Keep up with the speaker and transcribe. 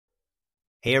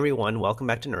Hey everyone, welcome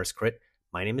back to Nurse Crit.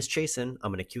 My name is Jason.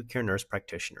 I'm an acute care nurse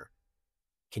practitioner.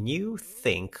 Can you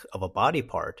think of a body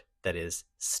part that is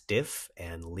stiff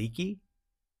and leaky?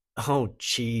 Oh,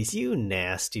 geez, you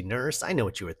nasty nurse. I know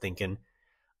what you were thinking.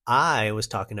 I was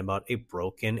talking about a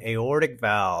broken aortic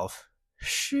valve.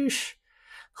 Shoosh.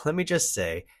 Let me just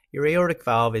say, your aortic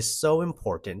valve is so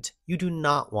important, you do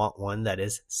not want one that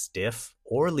is stiff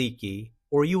or leaky,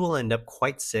 or you will end up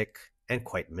quite sick and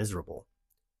quite miserable.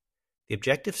 The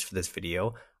objectives for this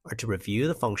video are to review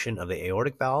the function of the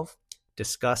aortic valve,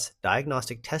 discuss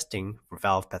diagnostic testing for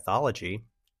valve pathology,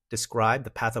 describe the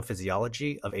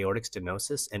pathophysiology of aortic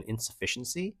stenosis and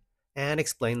insufficiency, and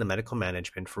explain the medical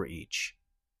management for each.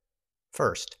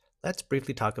 First, let's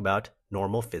briefly talk about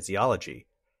normal physiology.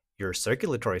 Your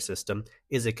circulatory system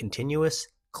is a continuous,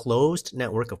 closed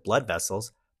network of blood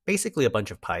vessels, basically a bunch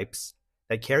of pipes,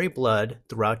 that carry blood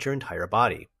throughout your entire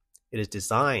body. It is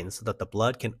designed so that the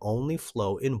blood can only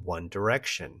flow in one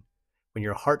direction. When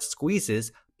your heart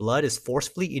squeezes, blood is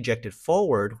forcefully ejected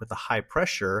forward with a high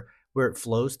pressure where it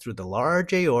flows through the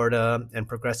large aorta and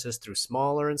progresses through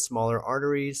smaller and smaller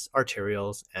arteries,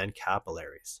 arterioles, and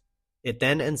capillaries. It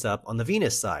then ends up on the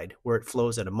venous side, where it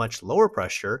flows at a much lower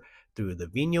pressure through the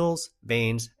venules,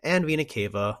 veins, and vena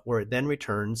cava, where it then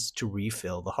returns to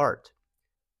refill the heart.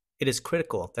 It is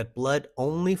critical that blood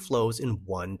only flows in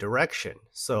one direction,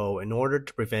 so in order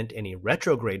to prevent any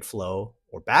retrograde flow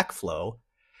or backflow,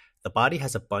 the body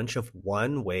has a bunch of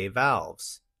one-way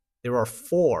valves. There are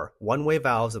 4 one-way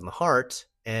valves in the heart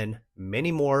and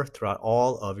many more throughout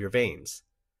all of your veins.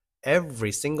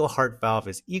 Every single heart valve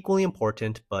is equally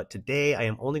important, but today I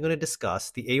am only going to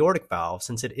discuss the aortic valve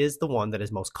since it is the one that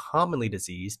is most commonly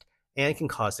diseased and can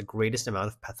cause the greatest amount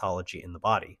of pathology in the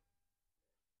body.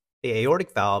 The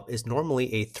aortic valve is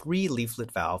normally a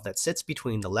 3-leaflet valve that sits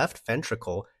between the left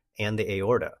ventricle and the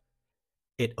aorta.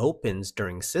 It opens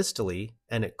during systole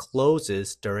and it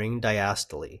closes during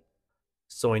diastole.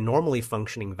 So a normally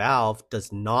functioning valve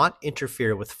does not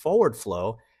interfere with forward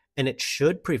flow and it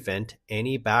should prevent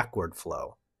any backward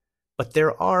flow. But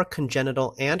there are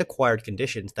congenital and acquired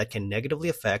conditions that can negatively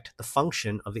affect the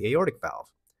function of the aortic valve.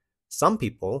 Some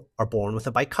people are born with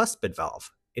a bicuspid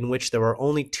valve, in which there are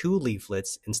only 2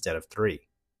 leaflets instead of 3.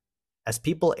 As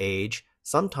people age,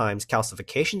 sometimes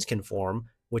calcifications can form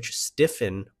which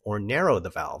stiffen or narrow the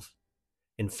valve.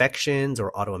 Infections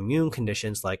or autoimmune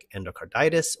conditions like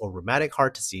endocarditis or rheumatic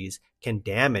heart disease can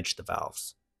damage the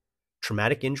valves.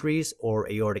 Traumatic injuries or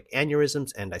aortic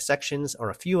aneurysms and dissections are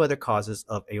a few other causes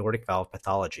of aortic valve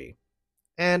pathology.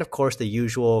 And of course, the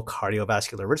usual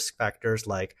cardiovascular risk factors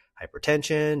like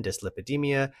hypertension,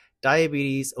 dyslipidemia,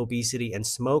 diabetes, obesity, and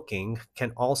smoking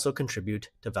can also contribute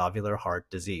to valvular heart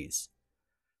disease.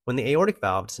 When the aortic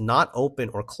valve does not open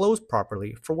or close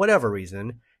properly for whatever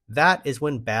reason, that is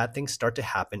when bad things start to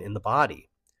happen in the body.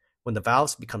 When the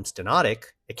valves become stenotic,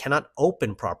 it cannot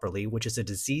open properly, which is a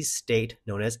disease state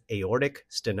known as aortic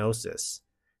stenosis.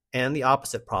 And the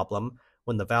opposite problem,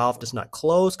 when the valve does not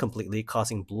close completely,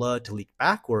 causing blood to leak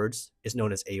backwards, is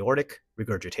known as aortic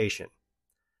regurgitation.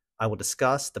 I will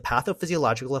discuss the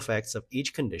pathophysiological effects of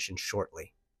each condition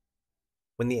shortly.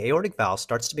 When the aortic valve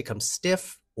starts to become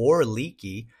stiff or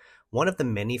leaky, one of the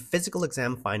many physical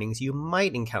exam findings you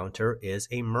might encounter is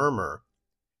a murmur.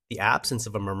 The absence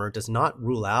of a murmur does not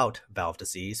rule out valve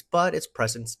disease, but its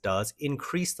presence does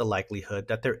increase the likelihood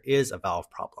that there is a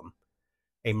valve problem.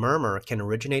 A murmur can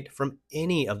originate from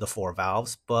any of the 4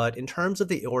 valves, but in terms of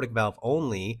the aortic valve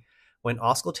only, when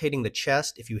auscultating the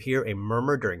chest, if you hear a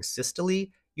murmur during systole,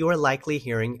 you are likely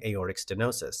hearing aortic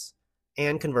stenosis.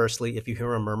 And conversely, if you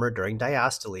hear a murmur during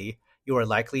diastole, you are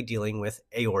likely dealing with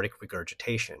aortic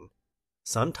regurgitation.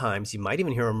 Sometimes you might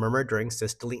even hear a murmur during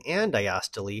systole and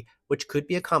diastole, which could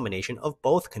be a combination of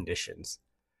both conditions.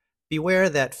 Beware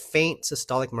that faint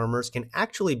systolic murmurs can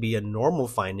actually be a normal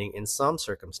finding in some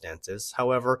circumstances.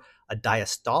 However, a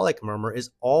diastolic murmur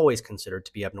is always considered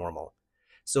to be abnormal.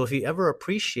 So if you ever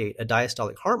appreciate a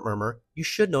diastolic heart murmur, you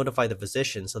should notify the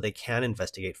physician so they can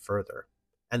investigate further.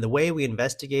 And the way we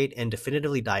investigate and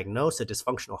definitively diagnose a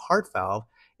dysfunctional heart valve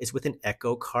is with an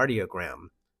echocardiogram.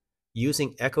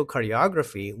 Using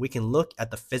echocardiography, we can look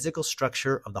at the physical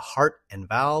structure of the heart and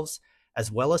valves, as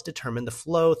well as determine the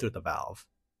flow through the valve.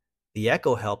 The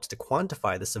echo helps to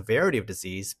quantify the severity of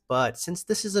disease, but since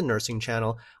this is a nursing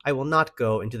channel, I will not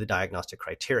go into the diagnostic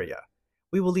criteria.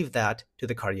 We will leave that to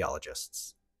the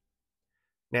cardiologists.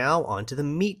 Now on to the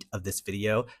meat of this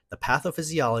video, the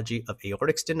pathophysiology of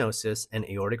aortic stenosis and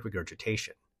aortic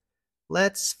regurgitation.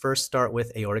 Let's first start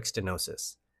with aortic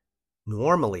stenosis.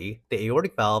 Normally, the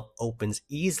aortic valve opens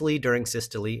easily during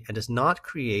systole and does not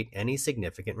create any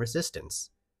significant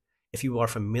resistance. If you are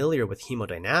familiar with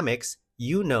hemodynamics,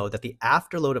 you know that the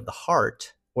afterload of the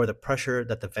heart, or the pressure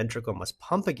that the ventricle must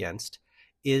pump against,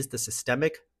 is the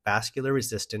systemic vascular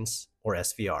resistance, or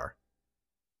SVR.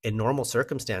 In normal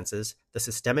circumstances, the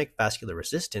systemic vascular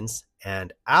resistance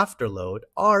and afterload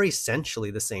are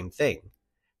essentially the same thing.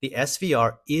 The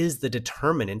SVR is the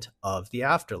determinant of the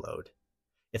afterload.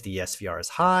 If the SVR is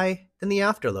high, then the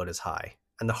afterload is high,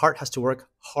 and the heart has to work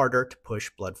harder to push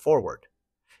blood forward.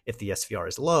 If the SVR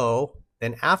is low,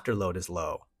 then afterload is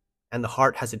low, and the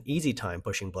heart has an easy time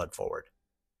pushing blood forward.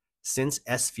 Since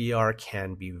SVR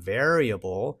can be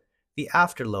variable, the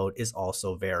afterload is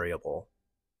also variable.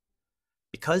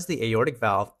 Because the aortic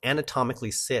valve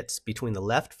anatomically sits between the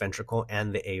left ventricle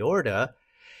and the aorta,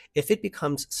 if it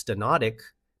becomes stenotic,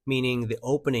 meaning the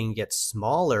opening gets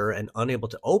smaller and unable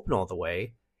to open all the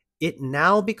way, it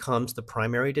now becomes the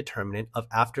primary determinant of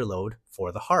afterload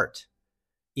for the heart.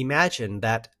 Imagine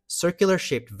that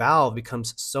circular-shaped valve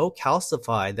becomes so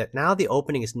calcified that now the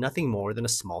opening is nothing more than a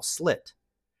small slit.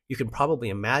 You can probably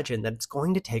imagine that it's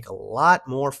going to take a lot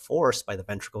more force by the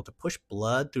ventricle to push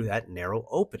blood through that narrow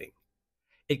opening.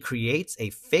 It creates a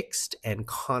fixed and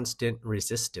constant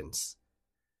resistance.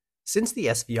 Since the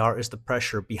SVR is the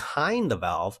pressure behind the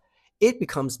valve, it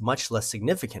becomes much less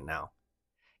significant now.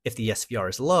 If the SVR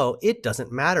is low, it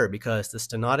doesn't matter because the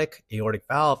stenotic aortic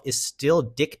valve is still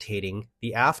dictating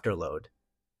the afterload.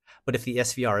 But if the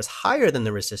SVR is higher than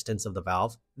the resistance of the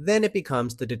valve, then it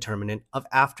becomes the determinant of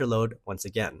afterload once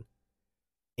again.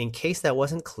 In case that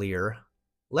wasn't clear,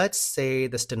 let's say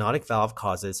the stenotic valve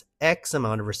causes X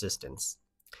amount of resistance.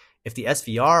 If the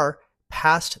SVR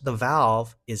past the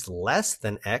valve is less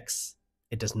than X,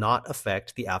 it does not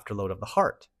affect the afterload of the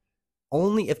heart.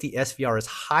 Only if the SVR is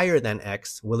higher than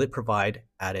X will it provide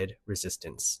added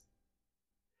resistance.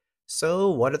 So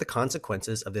what are the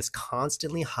consequences of this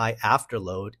constantly high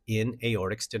afterload in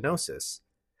aortic stenosis?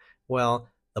 Well,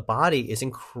 the body is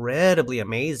incredibly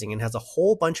amazing and has a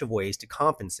whole bunch of ways to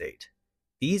compensate.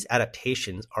 These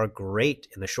adaptations are great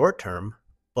in the short term,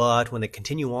 but when they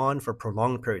continue on for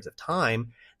prolonged periods of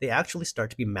time, they actually start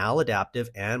to be maladaptive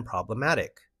and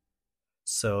problematic.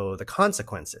 So the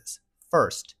consequences.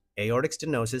 First, aortic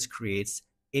stenosis creates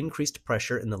increased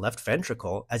pressure in the left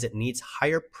ventricle as it needs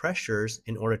higher pressures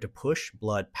in order to push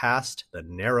blood past the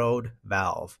narrowed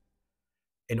valve.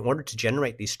 In order to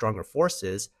generate these stronger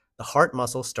forces, the heart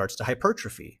muscle starts to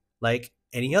hypertrophy, like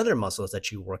any other muscles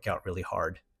that you work out really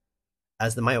hard.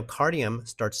 As the myocardium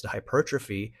starts to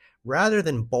hypertrophy, rather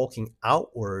than bulking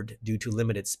outward due to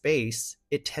limited space,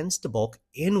 it tends to bulk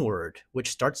inward, which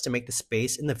starts to make the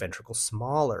space in the ventricle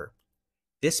smaller.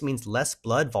 This means less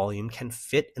blood volume can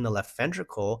fit in the left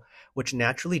ventricle, which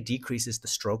naturally decreases the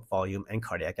stroke volume and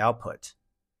cardiac output.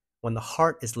 When the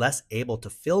heart is less able to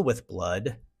fill with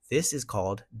blood, this is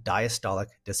called diastolic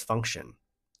dysfunction.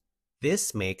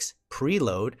 This makes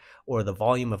preload, or the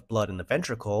volume of blood in the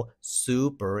ventricle,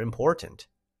 super important.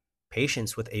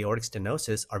 Patients with aortic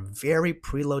stenosis are very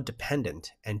preload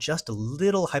dependent, and just a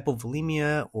little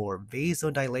hypovolemia or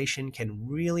vasodilation can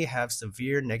really have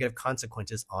severe negative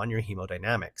consequences on your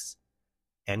hemodynamics.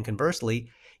 And conversely,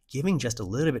 giving just a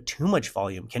little bit too much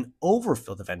volume can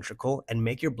overfill the ventricle and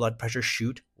make your blood pressure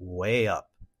shoot way up.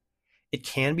 It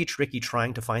can be tricky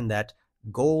trying to find that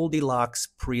Goldilocks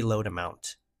preload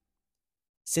amount.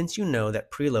 Since you know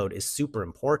that preload is super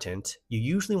important, you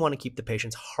usually want to keep the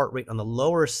patient's heart rate on the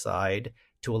lower side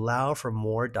to allow for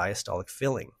more diastolic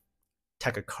filling.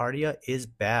 Tachycardia is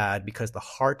bad because the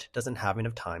heart doesn't have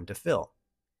enough time to fill.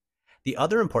 The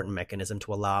other important mechanism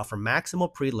to allow for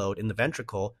maximal preload in the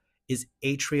ventricle is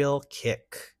atrial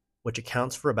kick, which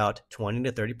accounts for about 20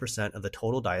 to 30% of the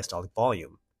total diastolic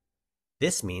volume.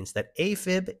 This means that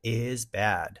AFib is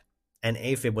bad, and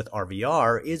AFib with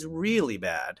RVR is really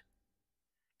bad.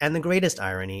 And the greatest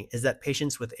irony is that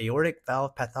patients with aortic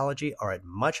valve pathology are at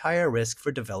much higher risk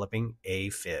for developing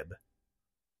AFib.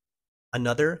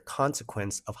 Another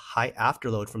consequence of high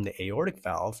afterload from the aortic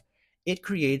valve, it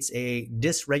creates a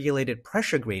dysregulated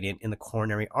pressure gradient in the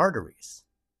coronary arteries.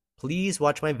 Please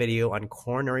watch my video on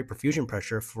coronary perfusion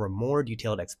pressure for a more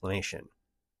detailed explanation.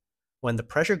 When the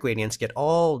pressure gradients get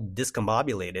all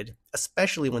discombobulated,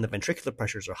 especially when the ventricular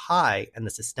pressures are high and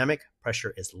the systemic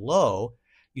pressure is low,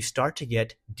 you start to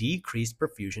get decreased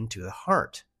perfusion to the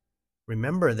heart.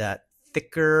 Remember that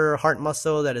thicker heart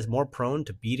muscle that is more prone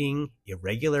to beating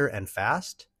irregular and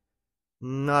fast?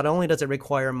 Not only does it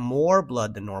require more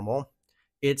blood than normal,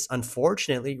 it's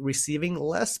unfortunately receiving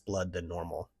less blood than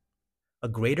normal. A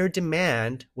greater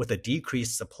demand with a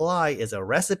decreased supply is a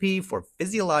recipe for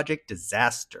physiologic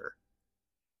disaster.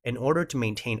 In order to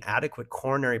maintain adequate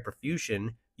coronary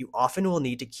perfusion, you often will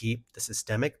need to keep the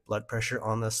systemic blood pressure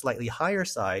on the slightly higher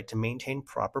side to maintain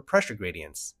proper pressure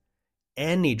gradients.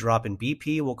 Any drop in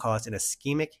BP will cause an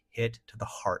ischemic hit to the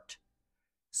heart.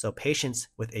 So patients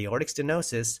with aortic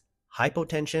stenosis,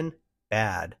 hypotension,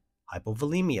 bad.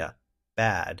 Hypovolemia,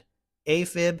 bad.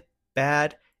 AFib,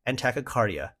 bad. And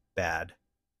tachycardia, bad.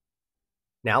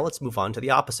 Now let's move on to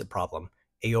the opposite problem,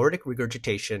 aortic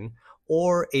regurgitation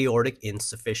or aortic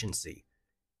insufficiency.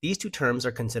 These two terms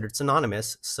are considered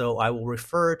synonymous, so I will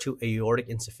refer to aortic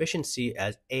insufficiency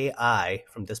as AI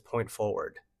from this point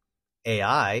forward.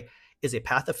 AI is a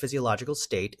pathophysiological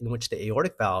state in which the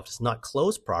aortic valve does not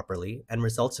close properly and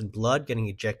results in blood getting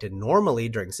ejected normally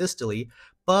during systole,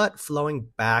 but flowing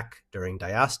back during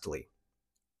diastole.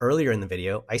 Earlier in the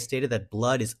video, I stated that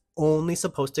blood is only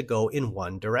supposed to go in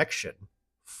one direction,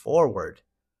 forward.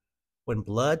 When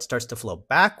blood starts to flow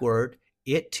backward,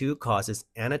 it too causes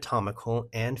anatomical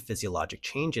and physiologic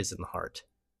changes in the heart.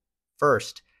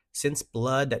 First, since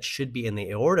blood that should be in the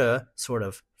aorta sort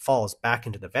of falls back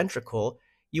into the ventricle,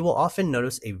 you will often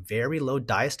notice a very low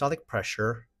diastolic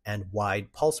pressure and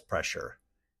wide pulse pressure.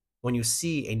 When you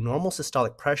see a normal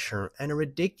systolic pressure and a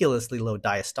ridiculously low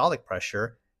diastolic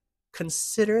pressure,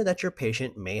 consider that your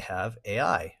patient may have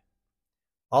AI.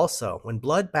 Also, when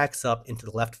blood backs up into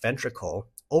the left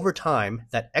ventricle, over time,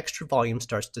 that extra volume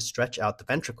starts to stretch out the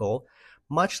ventricle,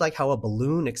 much like how a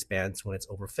balloon expands when it's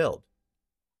overfilled.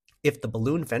 If the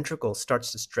balloon ventricle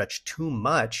starts to stretch too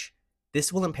much,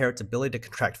 this will impair its ability to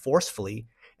contract forcefully,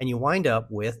 and you wind up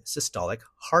with systolic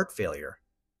heart failure.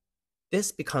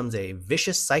 This becomes a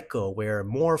vicious cycle where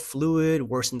more fluid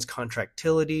worsens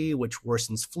contractility, which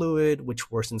worsens fluid, which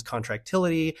worsens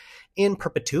contractility in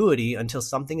perpetuity until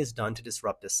something is done to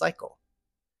disrupt this cycle.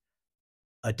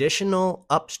 Additional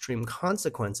upstream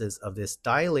consequences of this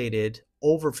dilated,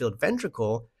 overfilled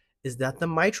ventricle is that the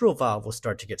mitral valve will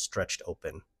start to get stretched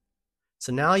open.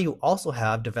 So now you also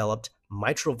have developed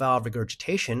mitral valve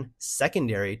regurgitation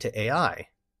secondary to AI.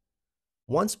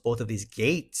 Once both of these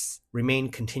gates remain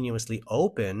continuously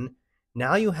open,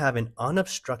 now you have an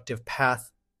unobstructive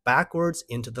path backwards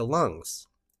into the lungs.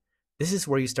 This is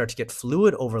where you start to get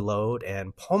fluid overload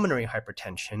and pulmonary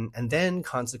hypertension, and then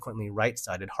consequently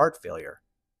right-sided heart failure.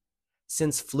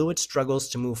 Since fluid struggles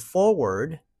to move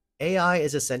forward, AI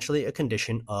is essentially a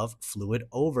condition of fluid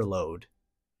overload.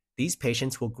 These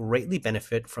patients will greatly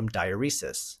benefit from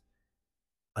diuresis.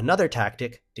 Another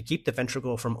tactic to keep the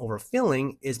ventricle from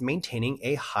overfilling is maintaining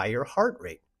a higher heart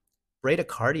rate.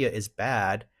 Bradycardia is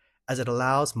bad as it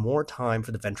allows more time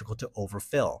for the ventricle to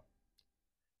overfill.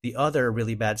 The other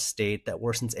really bad state that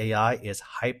worsens AI is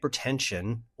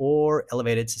hypertension or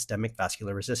elevated systemic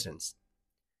vascular resistance.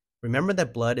 Remember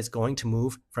that blood is going to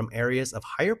move from areas of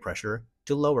higher pressure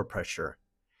to lower pressure.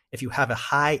 If you have a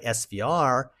high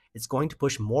SVR, it's going to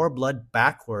push more blood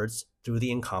backwards through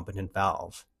the incompetent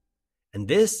valve. And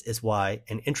this is why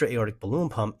an intra-aortic balloon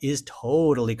pump is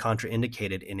totally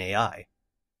contraindicated in AI.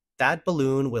 That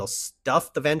balloon will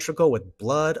stuff the ventricle with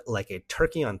blood like a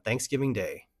turkey on Thanksgiving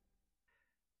Day.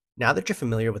 Now that you're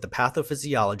familiar with the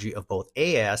pathophysiology of both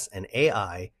AS and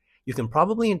AI, you can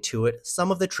probably intuit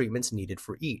some of the treatments needed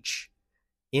for each.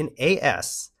 In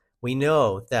AS, we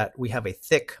know that we have a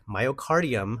thick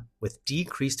myocardium with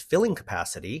decreased filling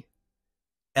capacity,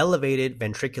 elevated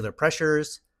ventricular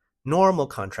pressures, normal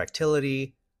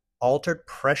contractility, altered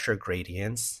pressure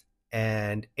gradients,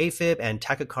 and AFib and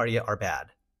tachycardia are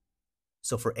bad.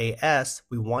 So for AS,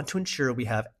 we want to ensure we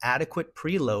have adequate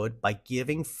preload by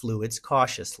giving fluids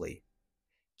cautiously.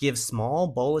 Give small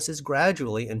boluses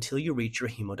gradually until you reach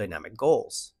your hemodynamic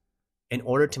goals. In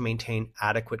order to maintain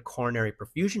adequate coronary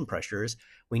perfusion pressures,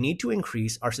 we need to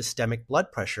increase our systemic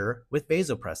blood pressure with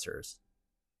vasopressors.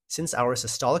 Since our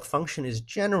systolic function is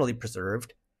generally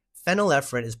preserved,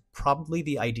 phenylephrine is probably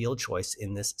the ideal choice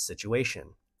in this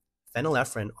situation.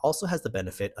 Phenylephrine also has the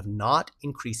benefit of not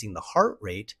increasing the heart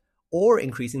rate or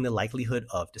increasing the likelihood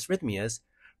of dysrhythmias,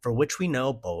 for which we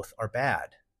know both are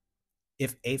bad.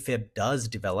 If AFib does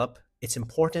develop, it's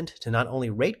important to not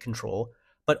only rate control,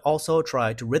 but also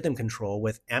try to rhythm control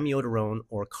with amiodarone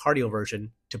or cardioversion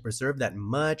to preserve that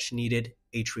much needed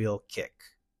atrial kick.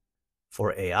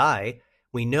 For AI,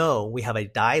 we know we have a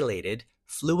dilated,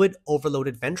 fluid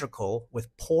overloaded ventricle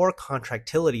with poor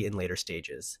contractility in later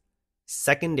stages,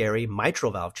 secondary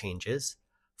mitral valve changes,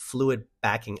 fluid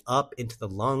backing up into the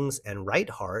lungs and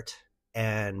right heart,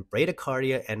 and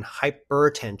bradycardia and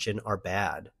hypertension are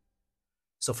bad.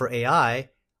 So for AI,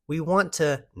 we want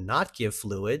to not give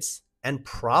fluids and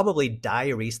probably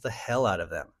diurese the hell out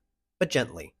of them, but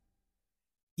gently.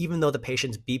 Even though the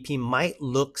patient's BP might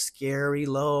look scary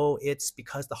low, it's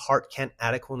because the heart can't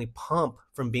adequately pump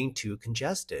from being too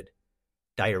congested.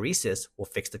 Diuresis will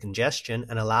fix the congestion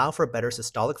and allow for better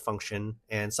systolic function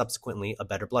and subsequently a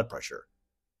better blood pressure.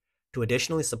 To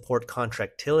additionally support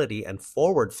contractility and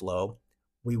forward flow,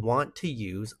 we want to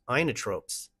use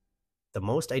inotropes. The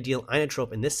most ideal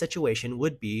inotrope in this situation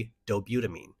would be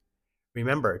dobutamine.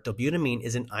 Remember, dobutamine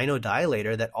is an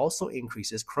inodilator that also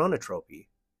increases chronotropy.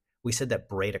 We said that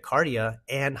bradycardia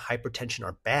and hypertension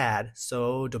are bad,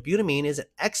 so dobutamine is an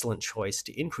excellent choice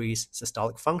to increase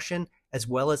systolic function as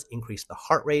well as increase the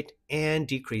heart rate and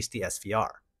decrease the SVR.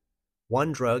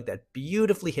 One drug that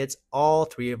beautifully hits all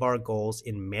three of our goals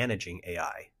in managing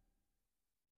AI.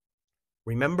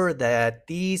 Remember that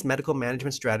these medical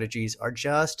management strategies are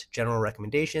just general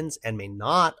recommendations and may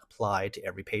not apply to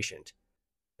every patient.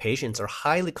 Patients are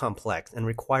highly complex and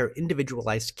require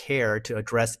individualized care to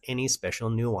address any special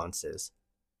nuances.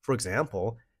 For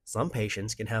example, some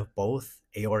patients can have both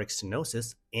aortic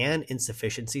stenosis and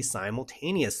insufficiency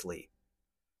simultaneously.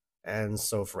 And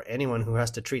so for anyone who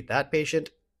has to treat that patient,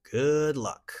 good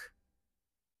luck.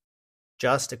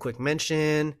 Just a quick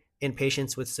mention, in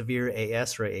patients with severe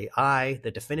AS or AI,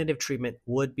 the definitive treatment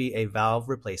would be a valve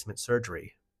replacement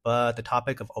surgery, but the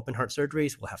topic of open heart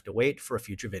surgeries will have to wait for a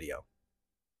future video.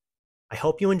 I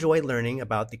hope you enjoyed learning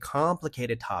about the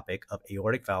complicated topic of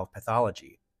aortic valve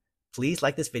pathology. Please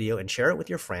like this video and share it with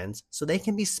your friends so they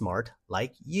can be smart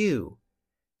like you.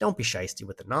 Don't be shysty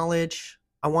with the knowledge.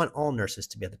 I want all nurses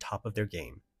to be at the top of their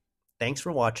game. Thanks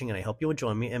for watching, and I hope you will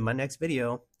join me in my next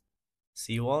video.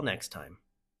 See you all next time.